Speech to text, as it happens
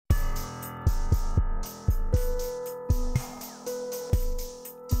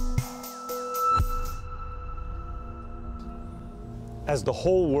As the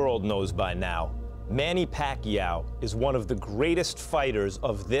whole world knows by now, Manny Pacquiao is one of the greatest fighters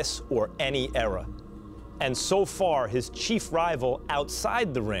of this or any era. And so far, his chief rival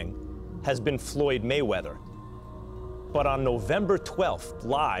outside the ring has been Floyd Mayweather. But on November 12th,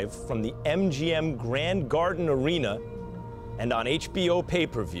 live from the MGM Grand Garden Arena and on HBO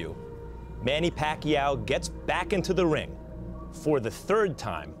pay-per-view, Manny Pacquiao gets back into the ring for the third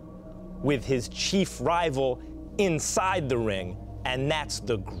time with his chief rival inside the ring, and that's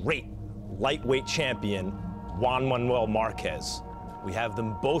the great lightweight champion, Juan Manuel Marquez. We have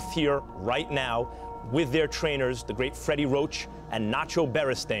them both here right now with their trainers, the great Freddie Roach and Nacho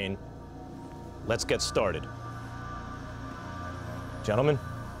Beristain. Let's get started. Gentlemen.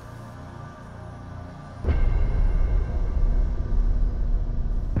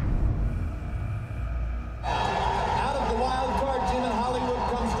 Out of the wild card gym in Hollywood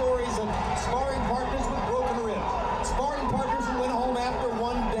come stories of sparring partners with broken ribs, sparring partners who went home after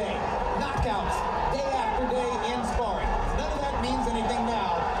one day, knockouts day after day in sparring. None of that means anything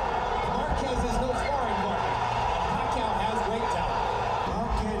now. Marquez has no sparring partner. Pacquiao has great talent.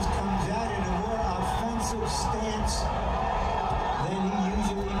 Marquez comes out in a more offensive stance than he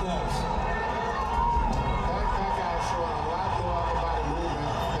usually does. Pacquiao showing a lot more upper body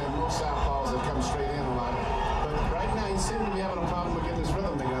movement than most southpaws that come straight in a lot. But right now he seems to be having a problem with getting his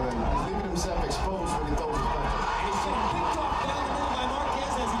rhythm together, and he's leaving himself exposed when he throws his punches. And he's getting picked off down the middle by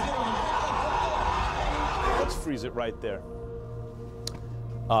Marquez as he did on the quick. Let's freeze it right there.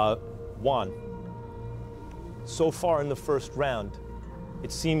 Juan, so far in the first round,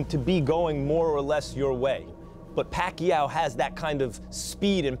 it seemed to be going more or less your way. But Pacquiao has that kind of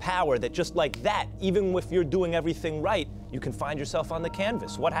speed and power that just like that, even if you're doing everything right, you can find yourself on the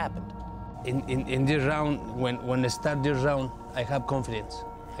canvas. What happened? In this round, when I start this round, I have confidence.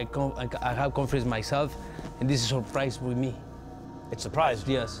 I have confidence myself, and this is a surprise with me. It surprised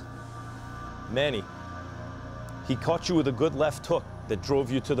you? Yes. Manny, he caught you with a good left hook that drove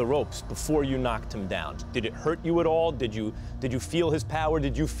you to the ropes before you knocked him down. Did it hurt you at all? Did you feel his power?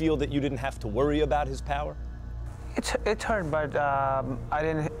 Did you feel that you didn't have to worry about his power? It hurt, but I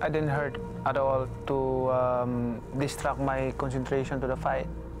didn't hurt at all to distract my concentration to the fight.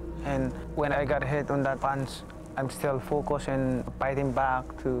 And when I got hit on that punch, I'm still focused and fighting back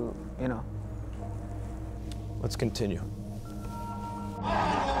to, you know. Let's continue.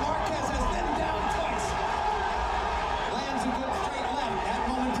 Marquez has been down twice. Lands a good straight left. That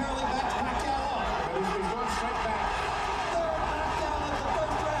momentarily backs Pacquiao up. But he's been going straight back. Third knockdown of the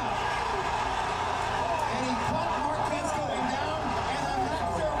first round. And he caught Marquez going down, and I'm not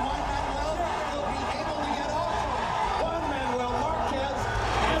sure Juan Manuel will be able to get off. Juan Manuel Marquez.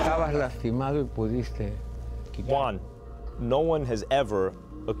 Estabas lastimado y pudiste quitar. Juan, no one has ever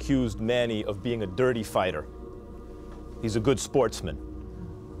accused Manny of being a dirty fighter. He's a good sportsman.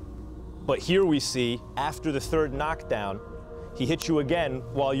 But here we see, after the third knockdown, he hit you again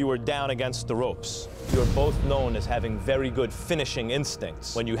while you were down against the ropes. You're both known as having very good finishing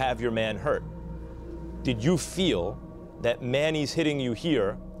instincts when you have your man hurt. Did you feel that Manny's hitting you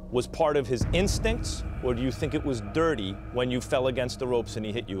here was part of his instincts, or do you think it was dirty when you fell against the ropes and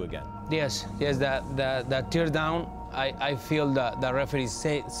he hit you again? Yes, that tear down, I feel that the referee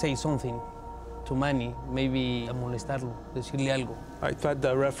say something to Manny, maybe amonestarlo, decirle algo. I thought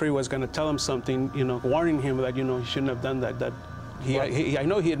the referee was going to tell him something, you know, warning him that, you know, he shouldn't have done that. I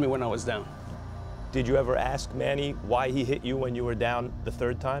know he hit me when I was down. Did you ever ask Manny why he hit you when you were down the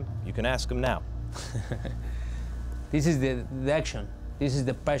third time? You can ask him now. This is the action. This is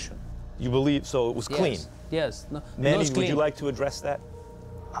the passion. You believe, so it was clean? Yes. No, Manny, clean. would you like to address that?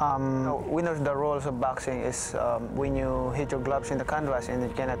 We know the rules of boxing is when you hit your gloves in the canvas and you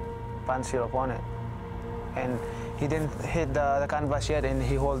cannot punch your opponent. And he didn't hit the canvas yet, and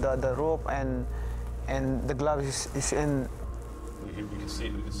he hold the rope, and the glove is in. We can see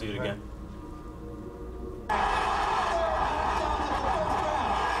it again.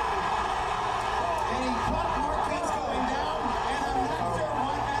 And he caught Marquez going down, and I'm not sure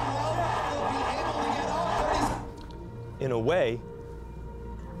Juan Manuel will be able to get off. In a way,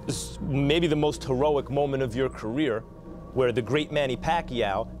 this is maybe the most heroic moment of your career, where the great Manny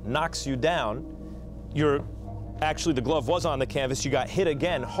Pacquiao knocks you down. Actually, the glove was on the canvas. You got hit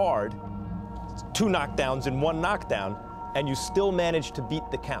again hard, 2 knockdowns in 1 knockdown, and you still managed to beat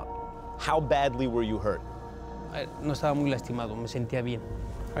the count. How badly were you hurt? No estaba muy lastimado, me sentía bien.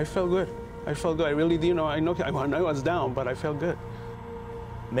 I felt good. I felt good. I really do. You know, I know I was down, but I felt good.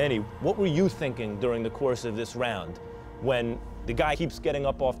 Manny, what were you thinking during the course of this round when the guy keeps getting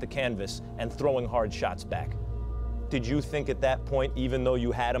up off the canvas and throwing hard shots back? Did you think at that point, even though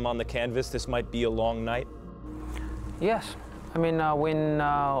you had him on the canvas, this might be a long night? Yes, I mean,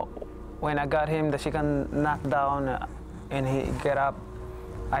 when I got him the second knockdown and he get up,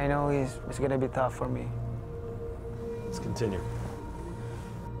 I know it's gonna be tough for me. Let's continue.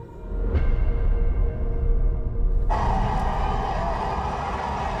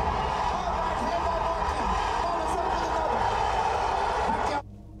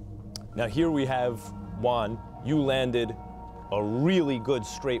 Now here we have Juan. You landed a really good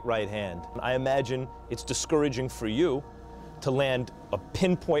straight right hand. I imagine it's discouraging for you to land a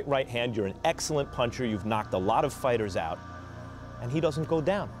pinpoint right hand. You're an excellent puncher. You've knocked a lot of fighters out, and he doesn't go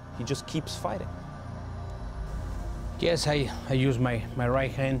down. He just keeps fighting. Yes, I use my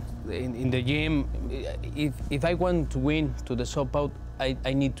right hand. In the gym, if I want to win to the southpaw,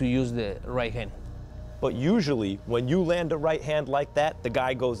 I need to use the right hand. But usually, when you land a right hand like that, the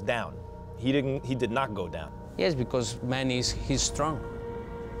guy goes down. He did not go down. Yes, because he's strong.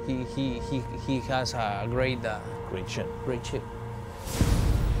 He has a great chin. Great chin.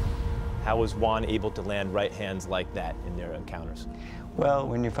 How was Juan able to land right hands like that in their encounters? Well,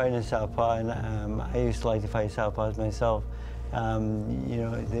 when you're fighting a southpaw, and I used to like to fight southpaws myself, you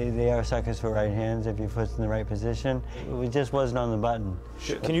know, they are suckers for right hands if your foot's in the right position. It just wasn't on the button.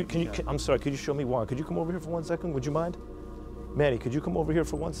 I'm sorry, could you show me Juan? Could you come over here for 1 second? Would you mind? Manny, could you come over here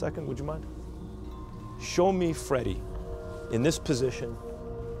for 1 second? Would you mind? Show me Freddie in this position.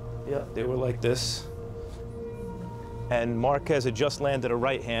 Yeah, they were like this. And Marquez had just landed a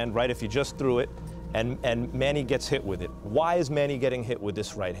right hand, right, if he just threw it, and Manny gets hit with it. Why is Manny getting hit with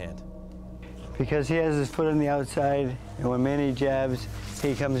this right hand? Because he has his foot on the outside, and when Manny jabs,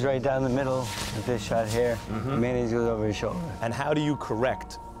 he comes right down the middle with this shot here. And Manny goes over his shoulder. And how do you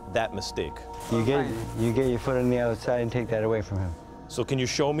correct that mistake? You get your foot on the outside and take that away from him. So can you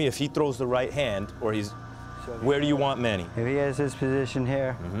show me if he throws the right hand, or where do you want Manny? If he has this position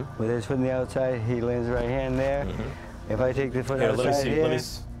here, with his foot on the outside, he lands the right hand there. If I take the foot outside here,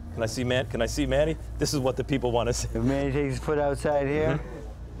 can I see Manny? This is what the people want to see. If Manny takes his foot outside here,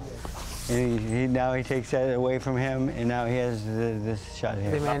 and now he takes that away from him, and now he has this shot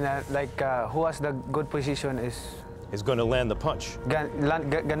here. I mean, who has the good position is going to land the punch.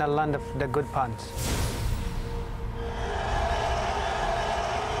 Gonna land the good punch.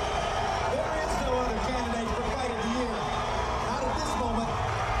 There is no other candidate for Fight of the Year. Not at this moment.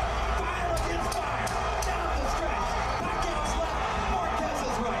 Fire against fire. Down the stretch. Pacquiao's left.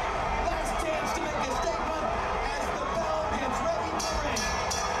 Marquez's right. Last chance to make a statement as the bell gets ready to ring.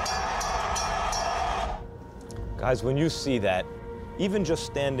 Guys, when you see that, even just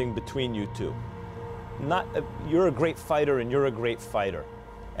standing between you two, you're a great fighter and you're a great fighter.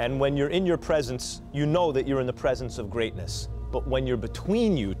 And when you're in your presence, you know that you're in the presence of greatness. But when you're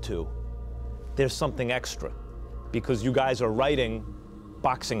between you two, there's something extra, because you guys are writing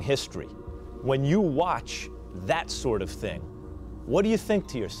boxing history. When you watch that sort of thing, what do you think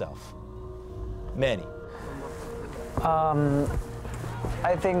to yourself? Manny?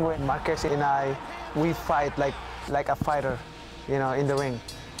 I think when Marquez and we fight like a fighter, you know, in the ring.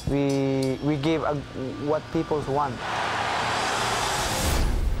 We give what people want.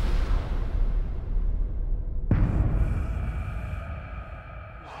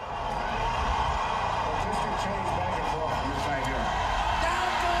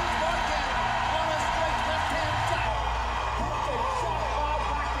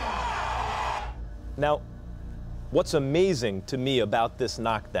 Now, what's amazing to me about this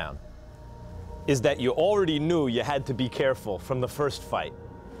knockdown is that you already knew you had to be careful from the first fight.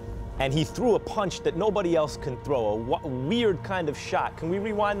 And he threw a punch that nobody else can throw, a weird kind of shot. Can we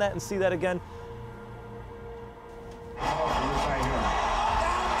rewind that and see that again?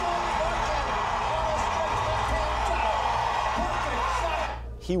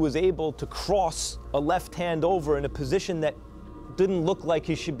 He was able to cross a left hand over in a position that didn't look like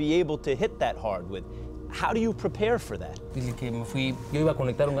he should be able to hit that hard with. How do you prepare for that? I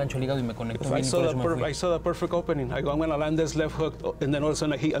saw the perfect opening. I go, I'm going to land this left hook, and then all of a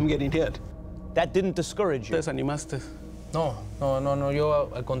sudden I'm getting hit. That didn't discourage you? Desanimaste. No,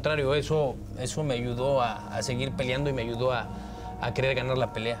 yo al contrario, eso me ayudó a seguir peleando y me ayudó a querer ganar la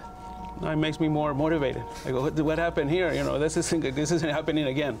pelea. It makes me more motivated. I go, what happened here? You know, this isn't happening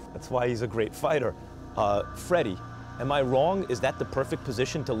again. That's why he's a great fighter. Freddie, am I wrong? Is that the perfect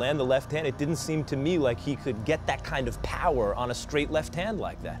position to land the left hand? It didn't seem to me like he could get that kind of power on a straight left hand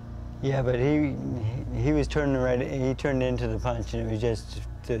like that. Yeah, but he was turning right. He turned into the punch, and it was just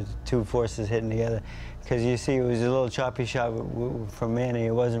the two forces hitting together. Because you see, it was a little choppy shot from Manny.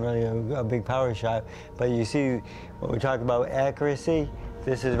 It wasn't really a big power shot. But you see, when we talk about accuracy,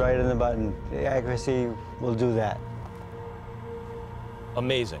 this is right on the button. The accuracy will do that.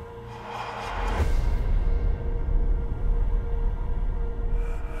 Amazing.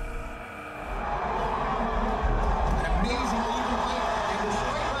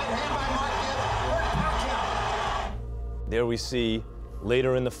 There we see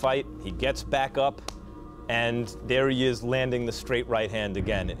later in the fight, he gets back up, and there he is landing the straight right hand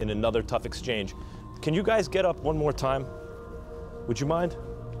again in another tough exchange. Can you guys get up one more time? Would you mind?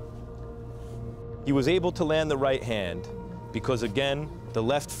 He was able to land the right hand because, again, the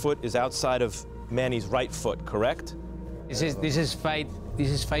left foot is outside of Manny's right foot, correct? This is fight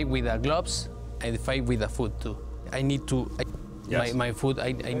with the gloves and fight with the foot too. I need to, Yes. my foot,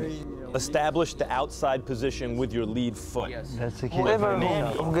 I Establish the outside position with your lead foot. Yes. That's the key. Whoever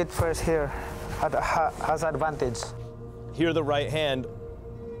who get first here has advantage. Here the right hand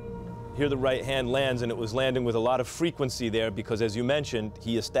lands, and it was landing with a lot of frequency there because, as you mentioned,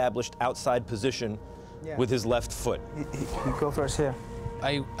 he established outside position with his left foot. He go first here.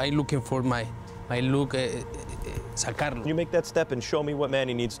 I looking for my look, sacarlo. Can you make that step and show me what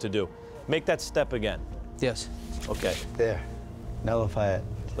Manny needs to do? Make that step again. Yes. Okay, There. Nullify it.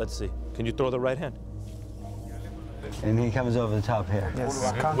 let's see. Can you throw the right hand? And he comes over the top here.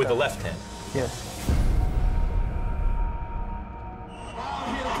 Yes. With the left hand. Yes. Now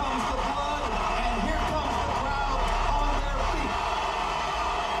here comes the blood, and here comes the crowd on their feet.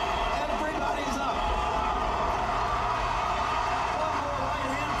 Everybody's up. One more right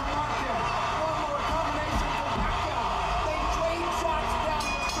hand from Marquez. One more combination from Pacquiao. They trade shots down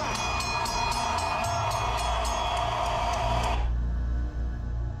the stretch.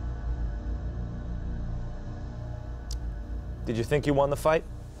 Did you think you won the fight?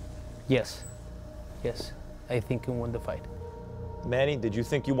 Yes. Yes. I think I won the fight. Manny, did you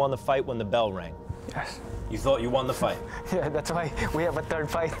think you won the fight when the bell rang? Yes. You thought you won the fight? Yeah, that's why we have a third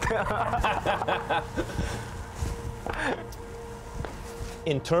fight.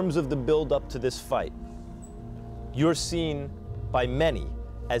 In terms of the build-up to this fight, you're seen by many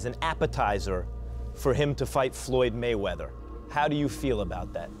as an appetizer for him to fight Floyd Mayweather. How do you feel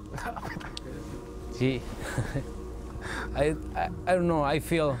about that? Gee. I don't know. I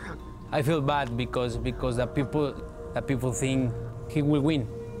feel bad because the people think he will win.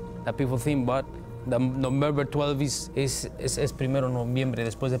 The people think, but the November 12 es primero noviembre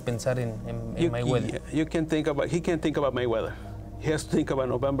después de pensar en Mayweather. He can't think about Mayweather. He has to think about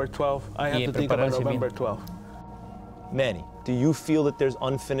November 12. I have to think about November 12. Manny, do you feel that there's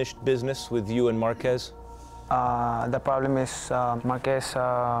unfinished business with you and Marquez? The problem is Marquez,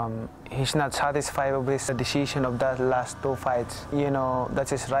 he's not satisfied with the decision of that last two fights. You know, that's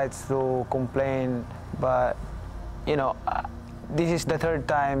his right to complain, but, you know, this is the third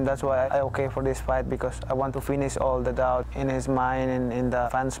time. That's why I okay for this fight, because I want to finish all the doubt in his mind and in the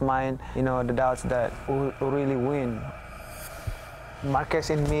fans' mind, you know, the doubts that who really win. Marquez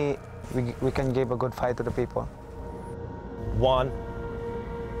and me, we can give a good fight to the people. Juan,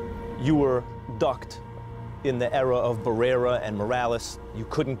 you were ducked in the era of Barrera and Morales. You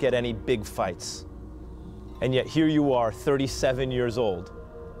couldn't get any big fights. And yet here you are, 37 years old,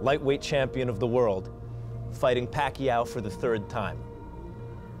 lightweight champion of the world, fighting Pacquiao for the third time.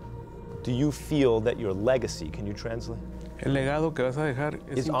 Do you feel that your legacy, can you translate? El legado que vas a dejar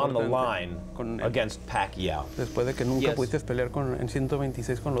is on the importante line con él. against Pacquiao. Después de que nunca Yes. pudiste pelear en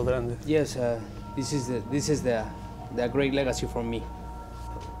 126 con los grandes. Yes, this is the great legacy for me.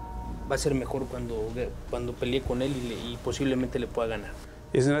 Va a ser mejor cuando pelee con él y posiblemente le pueda ganar.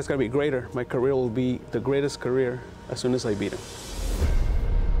 It's not going to be greater. My career will be the greatest career as soon as I beat him.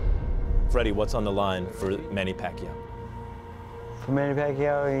 Freddie, what's on the line for Manny Pacquiao? For Manny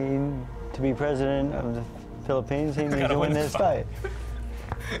Pacquiao to be president of the Philippines, he needs to win this fight.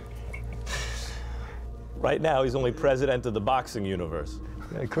 Right now, he's only president of the boxing universe.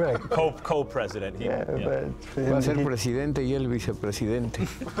 Correct. Co-president. But for Va a him, ser he- presidente y el vicepresidente.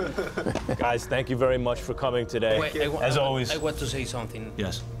 Guys, thank you very much for coming today. As always. I want to say something.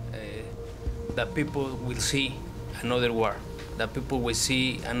 Yes. The people will see another war. The people will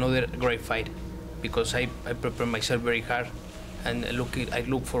see another great fight, because I prepare myself very hard, and I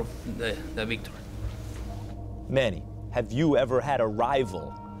look for the victory. Manny, have you ever had a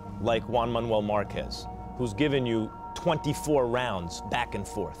rival like Juan Manuel Marquez, who's given you 24 rounds back and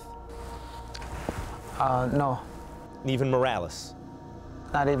forth? No, Even Morales?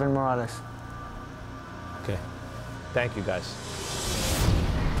 not even Morales. Okay. Thank you, guys.